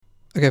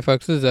Okay,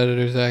 folks, this is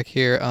Editor Zach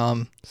here.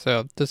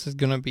 So this is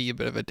gonna be a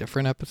bit of a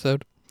different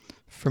episode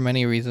for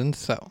many reasons.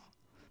 So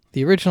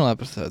the original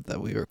episode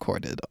that we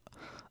recorded,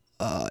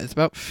 is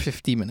about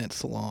 50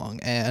 minutes long,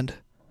 and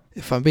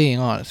if I'm being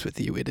honest with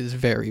you, it is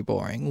very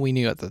boring. We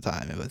knew at the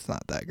time it was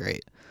not that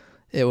great.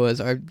 It was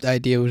our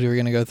idea was we were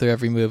gonna go through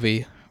every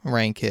movie,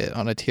 rank it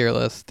on a tier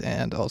list,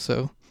 and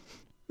also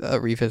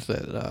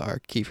revisit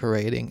our Kiefer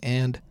rating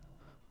and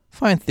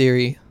find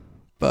theory,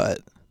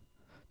 but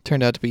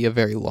turned out to be a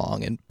very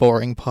long and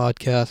boring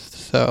podcast,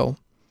 so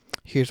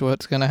here's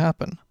what's going to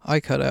happen. I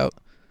cut out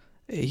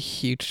a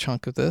huge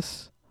chunk of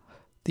this,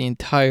 the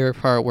entire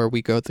part where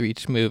we go through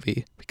each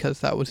movie, because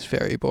that was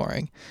very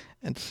boring,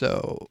 and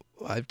so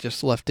I've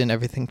just left in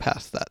everything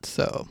past that,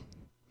 so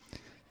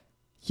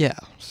yeah,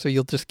 so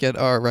you'll just get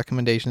our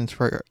recommendations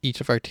for each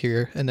of our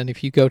tier, and then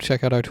if you go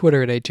check out our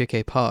Twitter at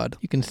HJKPod,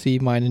 you can see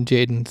mine and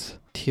Jaden's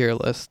tier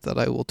list that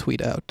I will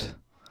tweet out.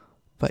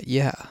 But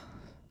yeah.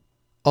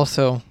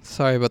 Also,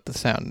 sorry about the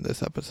sound in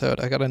this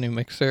episode. I got a new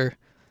mixer,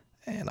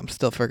 and I'm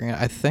still figuring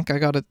out. I think I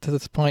got it to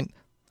this point.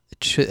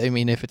 It should. I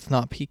mean, if it's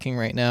not peaking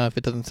right now, if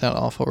it doesn't sound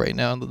awful right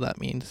now, then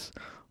that means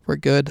we're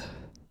good.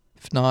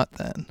 If not,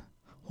 then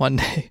one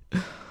day.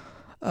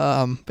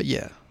 But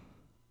yeah.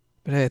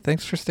 But hey,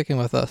 thanks for sticking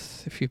with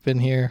us. If you've been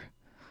here,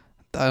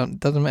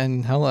 doesn't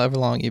matter however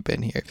long you've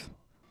been here.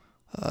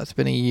 It's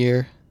been a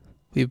year.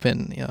 We've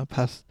been,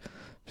 past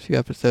few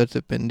episodes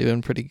have been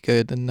doing pretty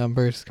good in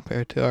numbers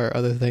compared to our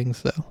other things,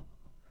 so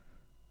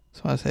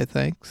just want to say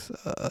thanks.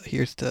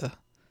 Here's to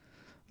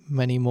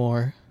many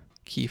more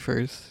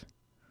Kiefers.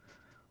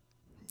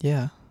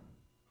 Yeah,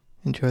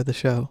 enjoy the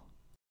show.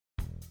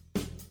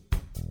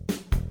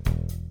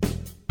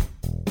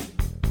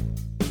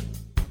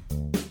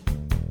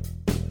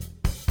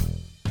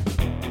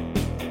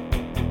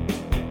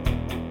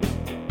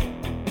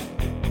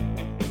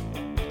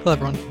 Hello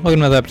everyone, welcome to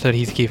another episode of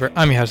He's a Kiefer.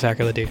 I'm your host,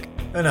 Zachary LeDuc.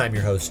 And I'm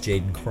your host,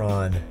 Jaden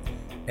Cron.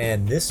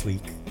 And this week,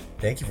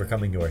 thank you for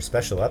coming to our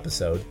special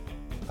episode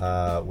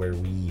where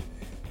we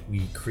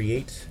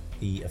create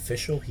the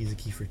official He's a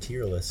Kiefer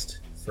tier list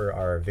for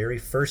our very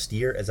first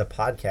year as a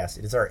podcast.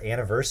 It is our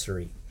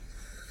anniversary.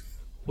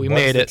 We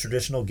made it.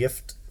 Traditional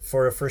gift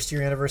for a first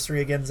year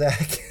anniversary again,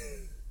 Zach?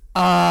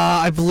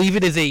 I believe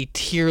it is a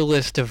tier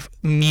list of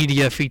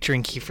media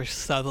featuring Kiefer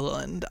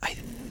Sutherland, I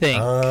think.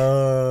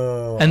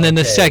 Oh. And then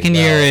the second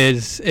year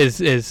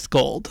is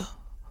gold.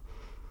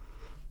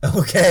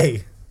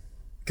 Okay,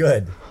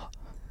 good.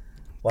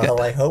 Well,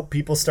 Good. I hope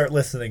people start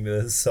listening to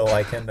this so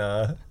I can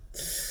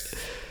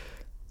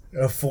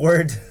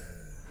afford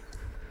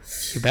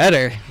You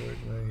better.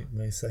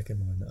 my second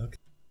one.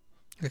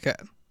 Okay.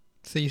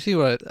 So you see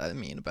what I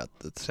mean about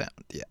the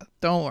sound. Yeah.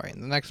 Don't worry.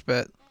 In the next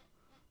bit,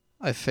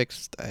 I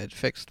had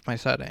fixed my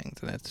settings,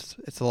 and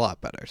it's a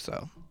lot better.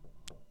 So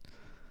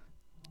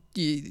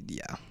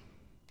yeah.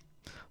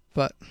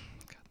 But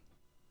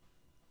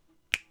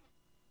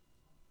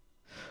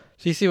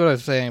so you see what I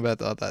was saying about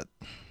that.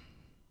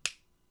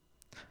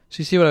 So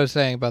you see what I was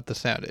saying about the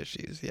sound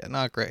issues. Yeah,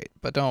 not great.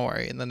 But don't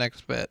worry. In the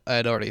next bit, I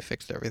had already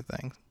fixed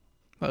everything,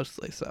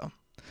 mostly. So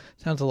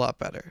sounds a lot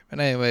better.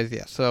 But anyways,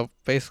 yeah. So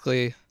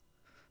basically,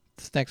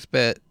 this next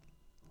bit,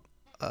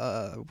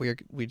 we're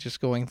just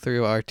going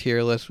through our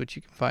tier list, which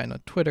you can find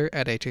on Twitter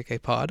at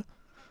HAKPod.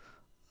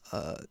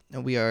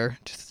 And we are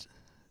just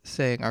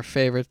saying our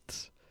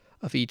favorites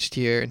of each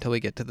tier until we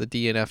get to the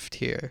DNF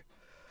tier,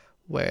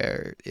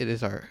 where it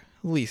is our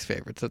least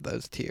favorites of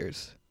those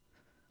tiers.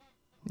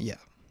 Yeah.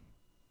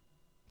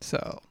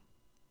 So,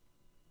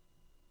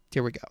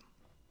 here we go.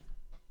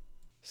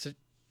 So,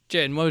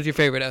 Jen, what was your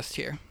favorite S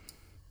tier?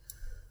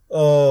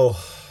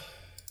 Oh,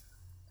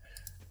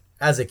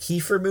 as a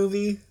Kiefer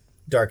movie,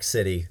 Dark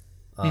City.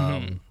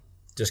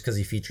 Just because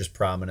he features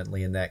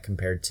prominently in that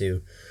compared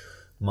to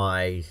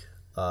my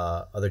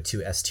other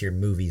two S tier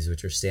movies,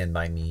 which are Stand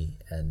By Me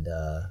and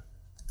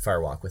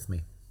Fire Walk With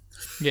Me.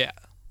 Yeah.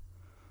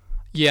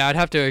 Yeah, I'd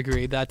have to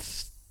agree.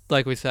 That's,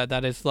 like we said,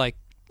 that is like,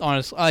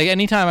 honestly, like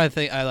anytime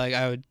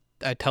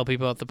I tell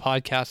people at the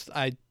podcast,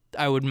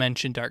 I would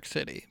mention Dark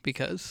City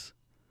because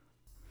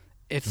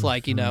it's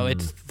like,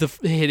 it's the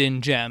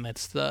hidden gem.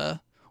 It's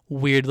the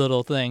weird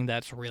little thing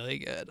that's really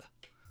good.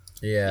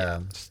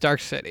 Yeah. It's Dark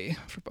City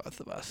for both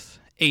of us.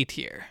 A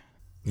tier.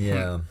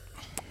 Yeah.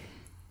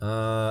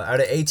 Out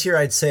of A tier,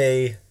 I'd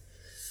say,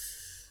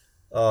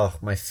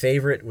 my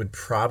favorite would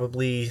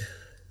probably,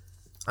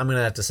 I'm going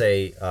to have to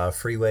say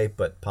Freeway,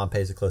 but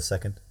Pompeii's a close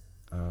second.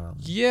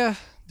 Yeah,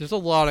 there's a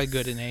lot of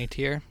good in A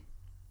tier.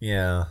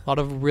 Yeah. A lot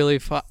of really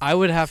fun. I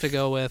would have to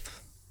go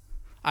with,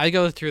 I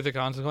go through the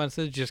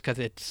consequences just because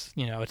it's,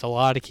 it's a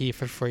lot of key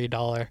for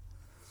 $3.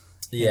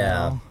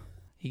 Yeah.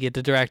 You get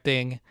the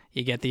directing,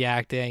 you get the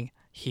acting,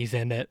 he's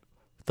in it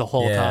the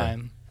whole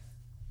time.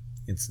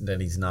 It's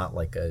that he's not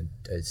like a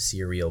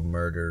serial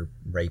murder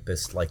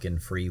rapist like in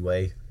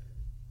Freeway.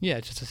 Yeah,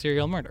 it's just a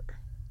serial murderer.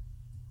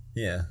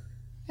 Yeah.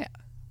 Yeah.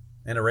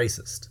 And a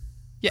racist.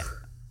 Yeah.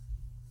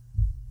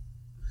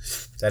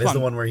 That is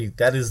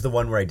the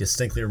one where I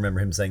distinctly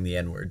remember him saying the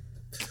N-word.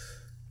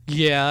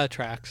 Yeah, it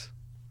tracks.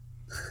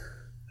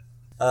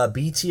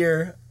 B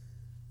tier,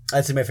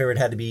 I'd say my favorite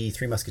had to be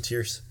Three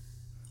Musketeers.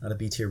 On a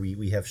B tier,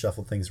 we have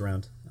shuffled things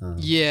around.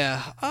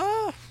 Yeah.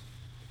 I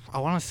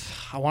want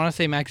to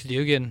say Max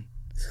Dugan,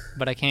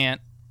 but I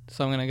can't.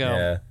 So I'm gonna go.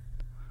 Yeah.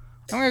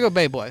 I'm gonna go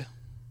Bay Boy.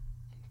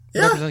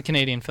 Yeah. Represent a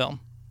Canadian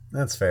film.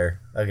 That's fair.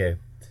 Okay.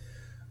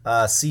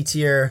 C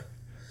tier.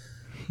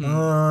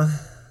 I'm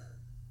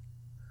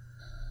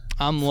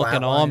looking.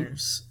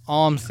 Flatliners.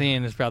 All I'm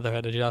seeing is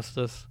Brotherhood of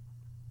Justice.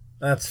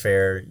 That's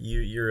fair.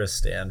 You're a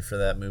stand for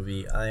that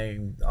movie.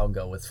 I'll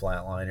go with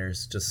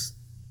Flatliners just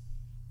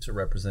to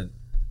represent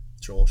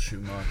Joel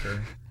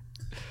Schumacher.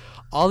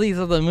 All these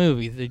other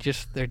movies,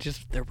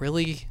 they're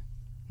really,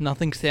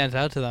 nothing stands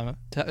out to them.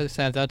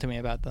 Stands out to me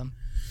about them.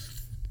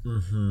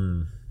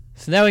 Mm-hmm.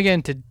 So now we get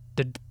into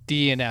the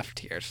D and F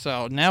tier.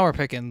 So now we're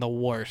picking the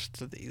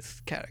worst of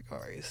these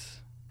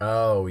categories.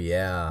 Oh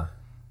yeah.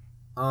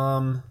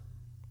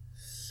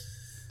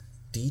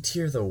 D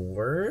tier the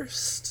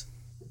worst?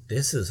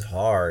 This is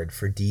hard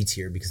for D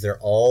tier because they're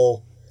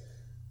all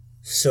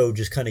so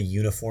just kind of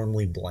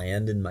uniformly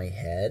bland in my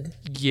head.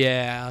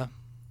 Yeah.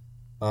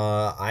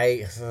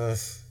 It's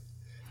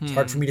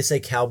hard for me to say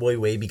Cowboy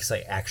Way because I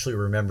actually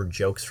remember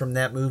jokes from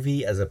that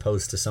movie as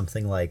opposed to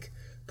something like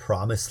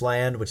Promised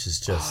Land, which is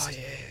just... Oh,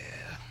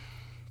 yeah.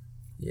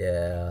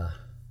 Yeah.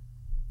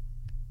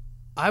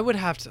 I would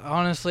have to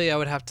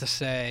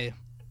say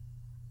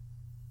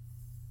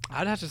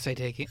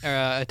taking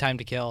A Time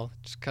to Kill,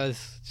 just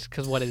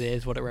because what it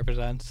is, what it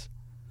represents.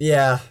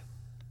 Yeah,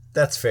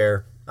 that's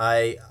fair.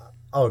 I'll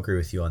agree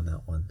with you on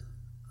that one.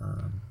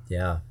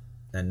 Yeah,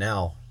 and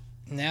now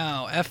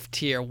F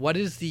tier. What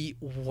is the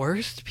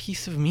worst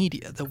piece of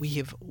media that we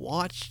have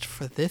watched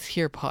for this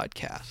here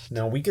podcast?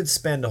 Now we could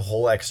spend a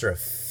whole extra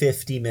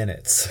 50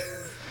 minutes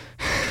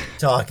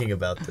talking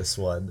about this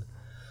one,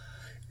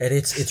 and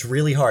it's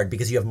really hard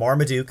because you have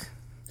Marmaduke,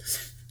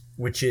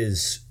 which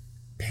is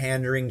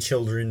pandering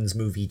children's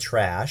movie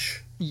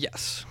trash.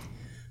 Yes.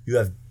 You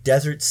have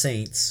Desert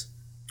Saints,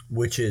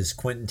 which is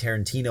Quentin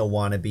Tarantino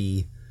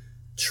wannabe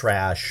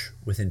trash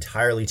with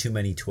entirely too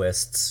many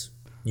twists.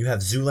 You have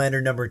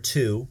Zoolander number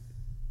 2,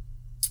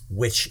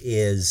 which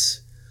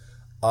is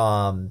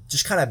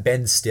just kind of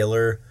Ben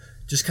Stiller,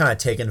 just kind of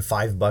taking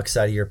 $5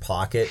 out of your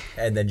pocket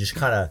and then just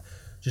kind of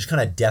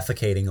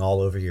defecating all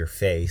over your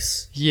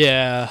face.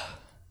 Yeah.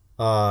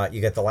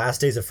 You got The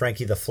Last Days of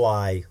Frankie the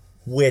Fly,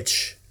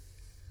 which...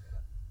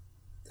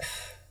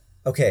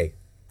 Okay,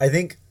 I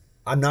think,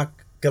 I'm not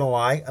going to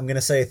lie, I'm going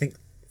to say I think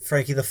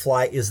Frankie the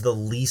Fly is the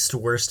least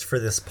worst for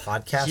this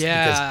podcast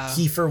because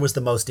Kiefer was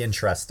the most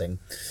interesting.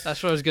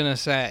 That's what I was going to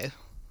say.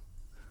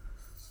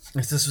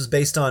 If this was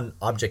based on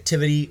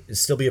objectivity, it'd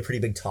still be a pretty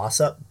big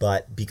toss-up,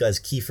 but because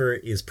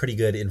Kiefer is pretty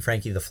good in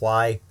Frankie the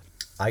Fly,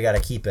 I got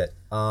to keep it.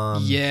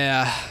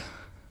 Yeah.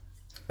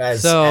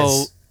 As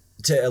to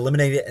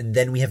eliminate it, and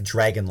then we have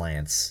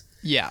Dragonlance.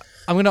 Yeah.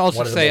 I'm going to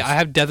also say I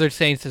have Desert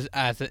Saints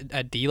as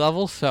at D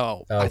level,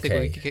 so I think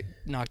we could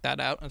knock that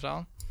out as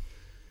well.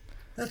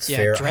 That's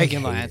fair.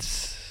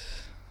 Dragonlance.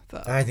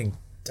 I think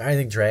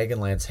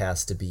Dragonlance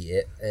has to be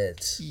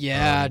it.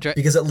 Yeah.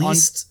 Because at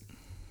least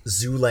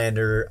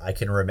Zoolander, I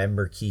can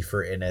remember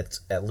Kiefer in it.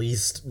 At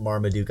least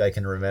Marmaduke, I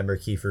can remember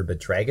Kiefer, but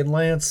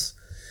Dragonlance...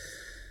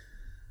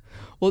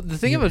 Well, the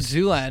thing about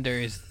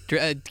Zoolander is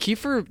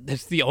Kiefer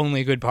is the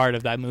only good part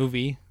of that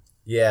movie.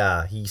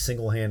 Yeah, he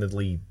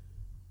single-handedly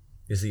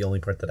is the only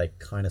part that I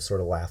kind of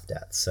sort of laughed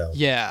at. So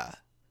yeah,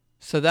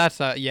 so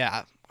that's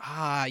yeah.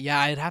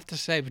 I'd have to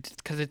say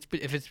because if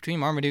it's between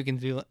Marmaduke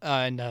and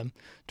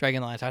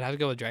Dragonlance, I'd have to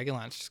go with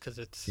Dragonlance just because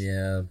it's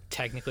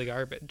technically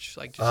garbage.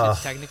 Like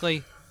it's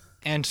technically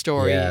and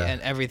story and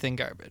everything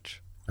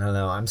garbage. I don't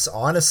know.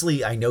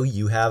 Honestly, I know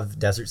you have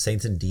Desert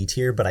Saints in D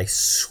tier, but I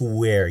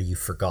swear you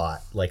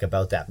forgot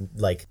about that,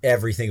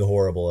 everything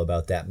horrible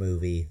about that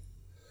movie.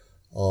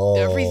 Oh,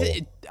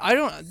 everything.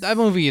 That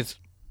movie is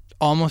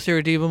almost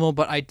irredeemable,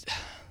 but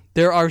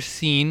there are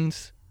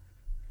scenes,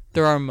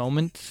 there are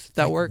moments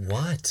that work.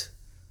 What?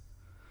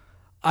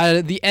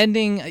 The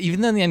ending,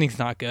 even though the ending's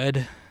not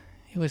good,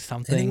 it was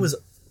something. The ending was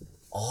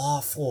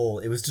awful.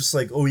 It was just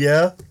oh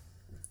yeah,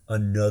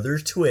 another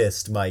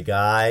twist, my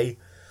guy.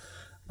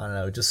 I don't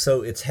know, just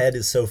so its head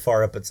is so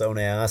far up its own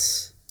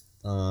ass.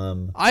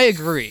 I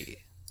agree.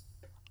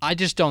 I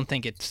just don't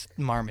think it's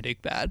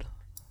Marmaduke bad.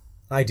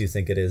 I do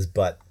think it is,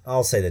 but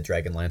I'll say that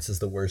Dragonlance is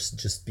the worst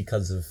just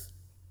because of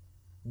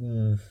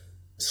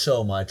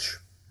so much.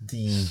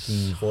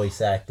 The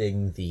voice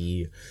acting,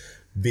 the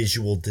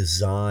visual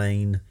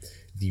design,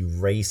 the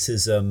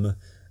racism,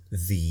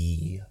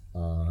 the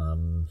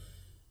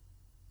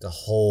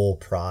whole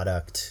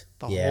product.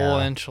 The whole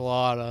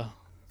enchilada.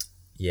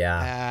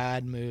 Yeah.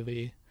 Bad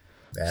movie.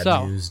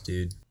 Bad news,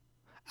 dude.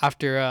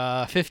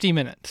 After 50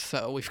 minutes,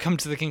 so we've come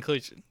to the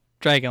conclusion.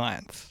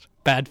 Dragonlance.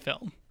 Bad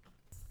film.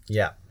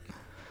 Yeah.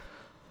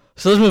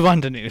 So let's move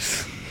on to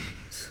news.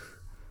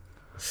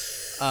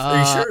 Are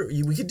you sure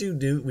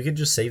we could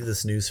just save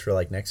this news for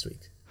next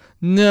week?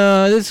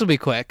 No, this will be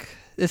quick.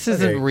 This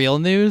isn't real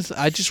news.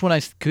 I just when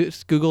I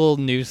Google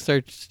news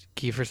search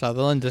Kiefer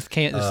Sutherland, this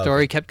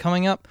story kept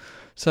coming up.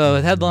 So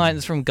the headline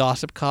is from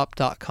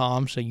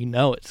gossipcop.com, so you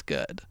know it's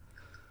good.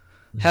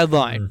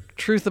 Headline,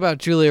 Truth about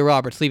Julia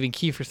Roberts leaving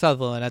Kiefer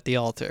Sutherland at the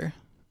altar.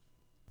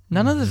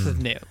 None of this is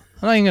new.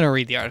 I'm not even going to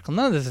read the article.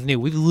 None of this is new.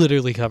 We've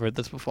literally covered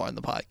this before in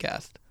the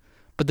podcast.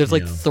 But there's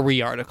like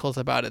 3 articles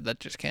about it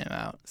that just came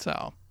out.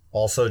 So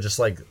also, just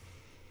like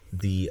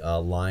the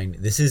line,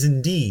 this is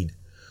indeed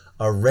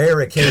a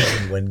rare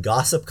occasion when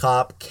Gossip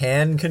Cop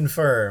can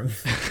confirm.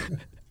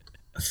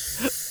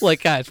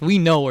 Like, guys, we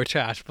know we're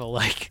trash, but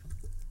like,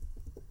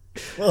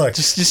 look,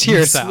 just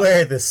hear us out. I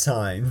swear this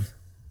time.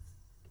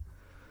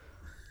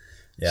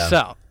 Yeah.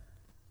 So,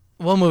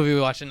 what movie are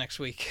we watching next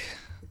week?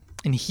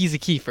 And He's a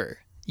Kiefer,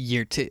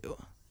 Year 2.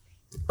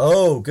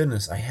 Oh,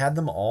 goodness. I had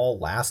them all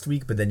last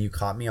week, but then you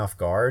caught me off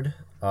guard.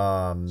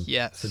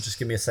 Yes. So just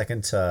give me a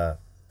second to...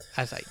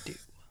 As I do.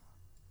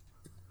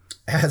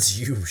 As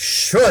you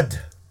should.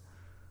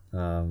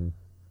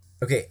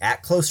 Okay,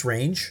 At Close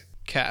Range.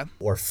 Okay.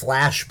 Or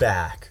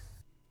Flashback.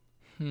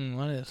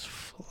 What is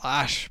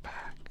Flashback?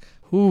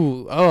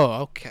 Ooh,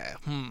 oh, okay.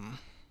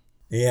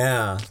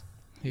 Yeah.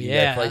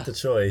 Yeah. Quite the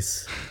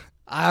choice.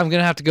 I'm going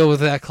to have to go with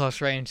That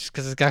Close Range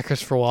because it's got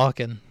Christopher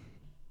Walken.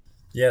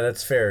 Yeah,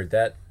 that's fair.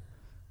 That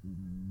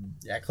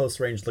At Close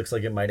Range looks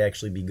like it might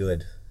actually be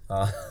good.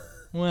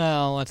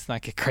 Well, let's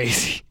not get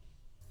crazy.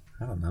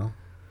 I don't know.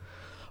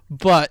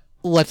 But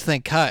let's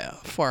thank Kaya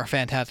for our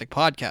fantastic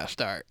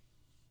podcast art.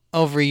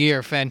 Over a year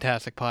of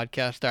fantastic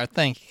podcast art.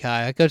 Thank you,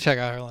 Kaya. Go check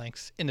out our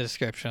links in the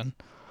description.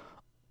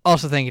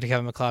 Also, thank you to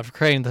Kevin MacLeod for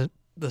creating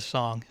the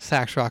song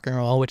Sax Rock and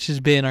Roll, which has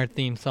been our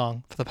theme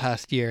song for the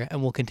past year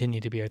and will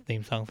continue to be our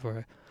theme song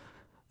for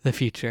the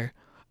future.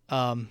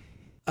 You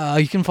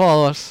can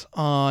follow us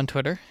on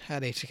Twitter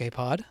at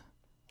HKPod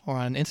or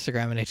on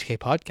Instagram at HK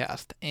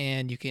Podcast,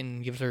 and you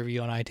can give us a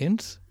review on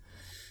iTunes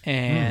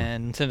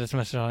and send us a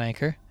message on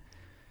Anchor.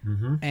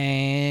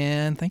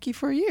 And thank you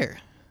for a year.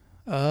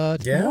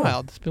 It's been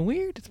wild. It's been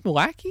weird. It's been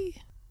wacky.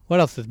 What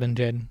else has been,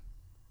 Jaden?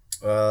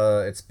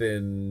 It's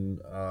been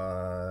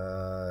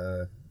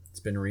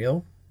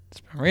real. It's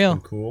been real.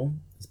 It's been cool.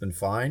 It's been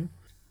fine.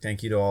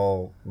 Thank you to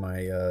all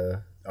my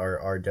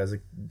our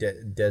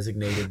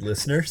designated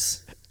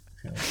listeners.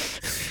 I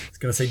was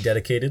gonna say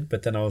dedicated,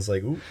 but then I was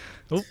like, ooh.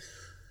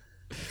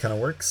 Kind of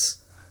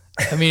works.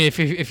 I mean, if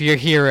you're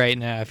here right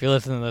now, if you're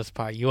listening to this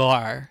part, you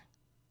are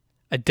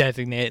a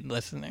designated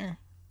listener.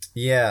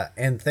 Yeah,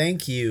 and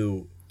thank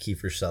you,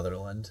 Kiefer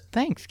Sutherland.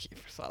 Thanks,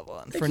 Kiefer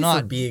Sutherland, for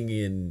not being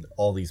in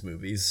all these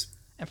movies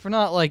and for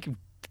not like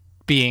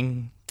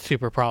being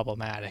super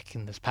problematic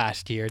in this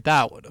past year.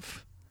 That would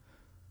have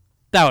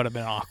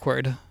been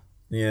awkward.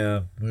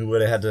 Yeah, we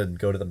would have had to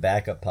go to the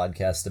backup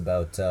podcast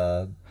about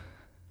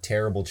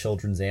terrible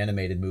children's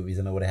animated movies,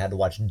 and I would have had to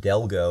watch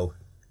Delgo.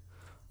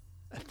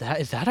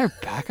 Is that our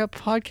backup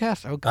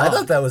podcast? Oh God! I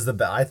thought that was the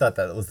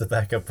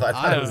backup podcast.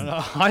 I don't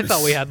know. I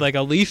thought we had like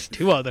at least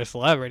 2 other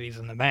celebrities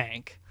in the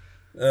bank.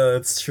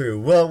 It's true.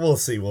 Well, we'll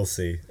see.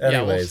 Anyways,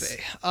 yeah, we'll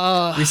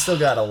see. We still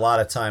got a lot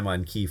of time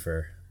on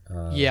Kiefer.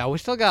 Yeah, we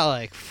still got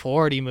like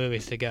 40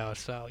 movies to go,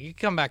 so you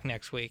can come back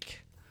next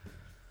week.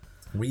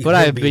 But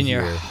I've been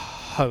your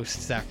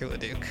host, Zachary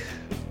Leduc.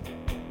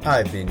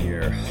 I've been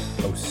your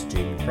host,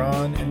 Jaden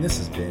Cron, and this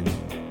has been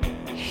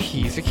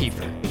He's a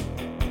Kiefer.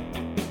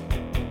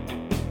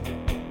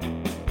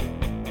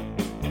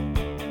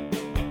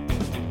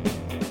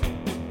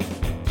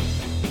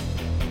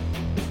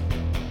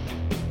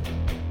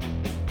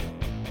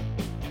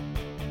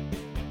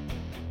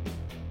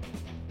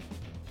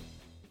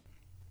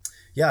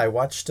 Yeah, I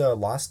watched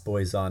Lost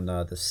Boys on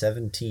the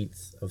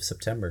 17th of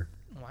September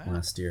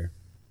last year.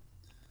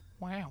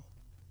 Wow.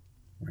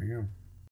 Wow.